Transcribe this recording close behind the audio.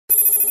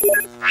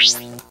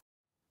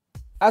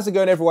How's it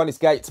going, everyone? It's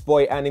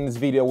GadgetsBoy, and in this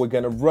video we're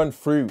going to run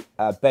through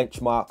a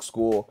benchmark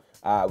score.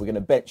 We're going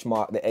to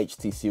benchmark the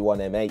HTC One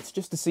M8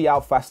 just to see how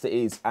fast it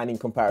is, and in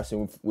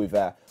comparison with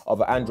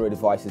other Android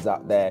devices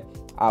out there,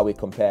 how it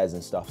compares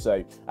and stuff.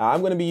 So I'm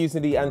going to be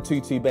using the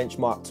AnTuTu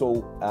benchmark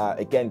tool.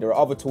 Again, there are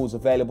other tools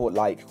available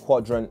like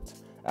Quadrant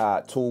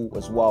tool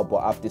as well, but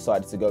I've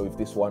decided to go with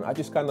this one. I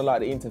just kind of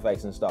like the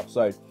interface and stuff.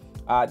 So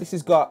this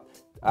has got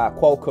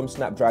Qualcomm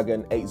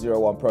Snapdragon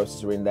 801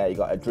 processor in there. You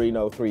got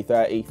Adreno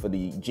 330 for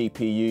the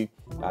GPU,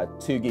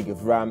 2 gig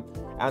of RAM,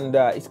 and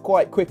it's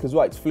quite quick as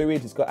well. It's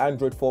fluid. It's got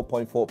Android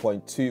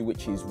 4.4.2,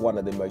 which is one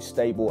of the most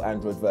stable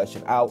Android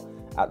version out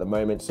at the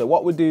moment. So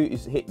what we'll do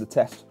is hit the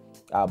test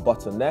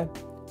button there,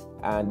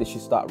 and this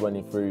should start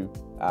running through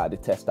the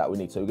test that we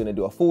need. So we're going to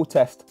do a full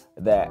test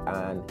there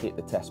and hit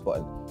the test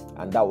button,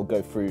 and that will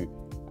go through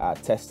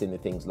testing the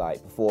things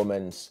like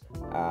performance,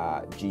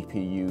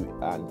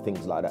 GPU, and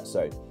things like that.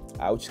 So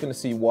we're just going to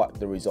see what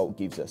the result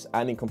gives us,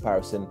 and in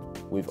comparison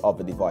with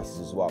other devices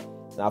as well.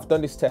 Now, I've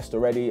done this test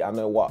already. I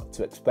know what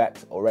to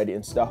expect already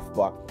and stuff,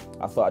 but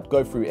I thought I'd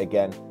go through it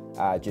again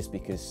just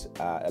because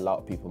a lot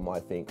of people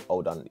might think,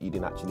 hold on, you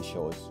didn't actually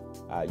show us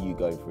you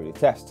going through the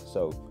test.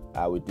 So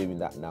we're doing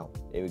that now.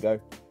 Here we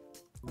go.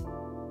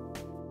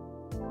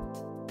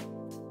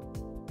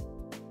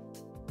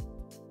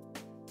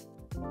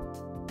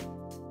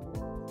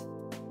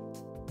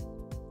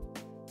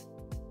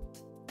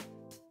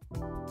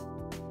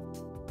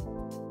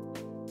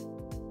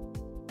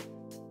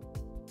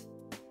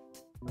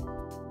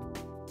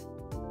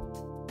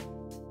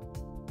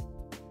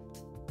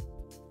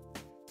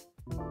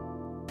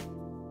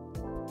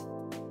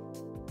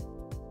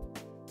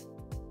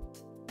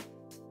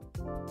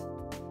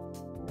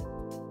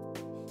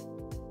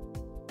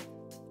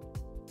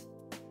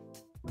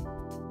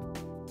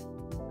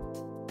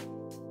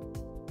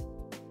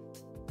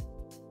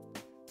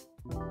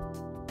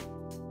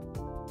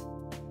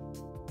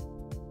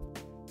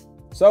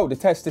 So the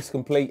test is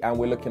complete, and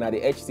we're looking at the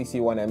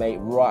HTC One M8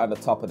 right at the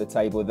top of the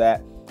table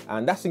there,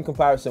 and that's in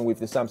comparison with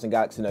the Samsung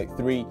Galaxy Note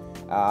 3,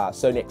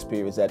 Sony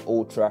Xperia Z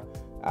Ultra,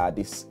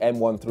 this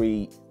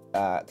M13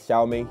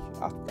 Xiaomi,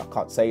 I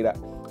can't say that.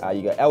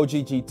 You got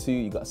LG G2,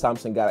 you got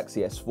Samsung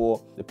Galaxy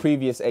S4, the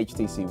previous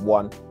HTC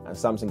One, and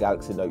Samsung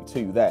Galaxy Note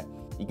 2 there.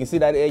 You can see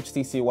that the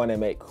HTC One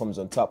M8 comes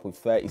on top with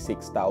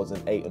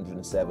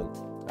 36,807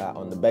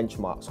 on the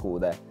benchmark score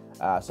there.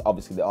 So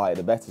obviously the higher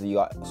the better. So you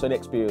got Sony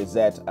Xperia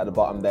Z at the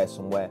bottom there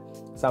somewhere,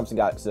 Samsung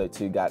Galaxy Note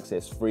 2, Galaxy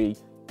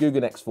S3,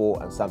 Google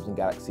X4, and Samsung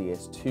Galaxy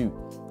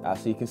S2.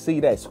 So you can see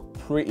there it's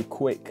pretty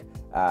quick,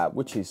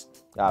 which is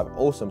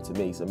awesome to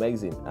me. It's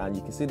amazing, and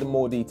you can see the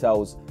more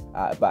details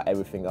about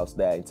everything else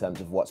there in terms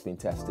of what's been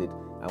tested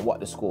and what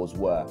the scores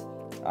were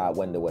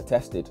when they were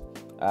tested.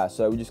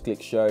 So we just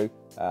click show.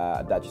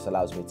 That just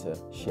allows me to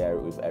share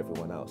it with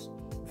everyone else.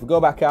 If we go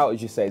back out, it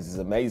just says it's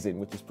amazing,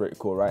 which is pretty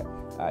cool, right?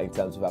 In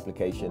terms of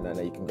application, and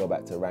you can go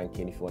back to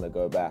ranking if you want to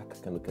go back,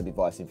 can look at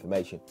device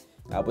information.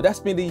 But that's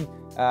been the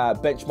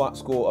benchmark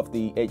score of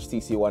the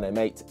HTC One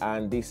M8,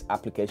 and this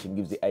application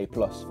gives the A+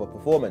 for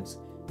performance,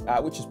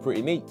 which is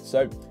pretty neat.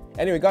 So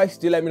anyway, guys,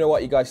 do let me know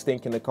what you guys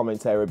think in the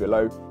comment area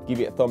below. Give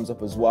it a thumbs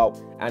up as well,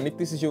 and if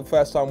this is your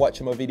first time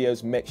watching my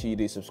videos, make sure you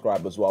do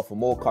subscribe as well for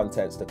more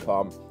contents to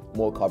come,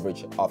 more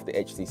coverage of the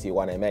HTC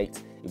One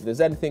M8. If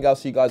there's anything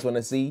else you guys want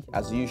to see,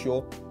 as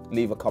usual,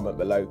 leave a comment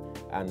below.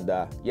 And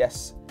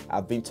yes,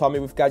 I've been Tommy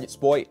with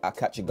GadgetsBoy. I'll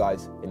catch you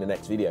guys in the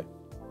next video.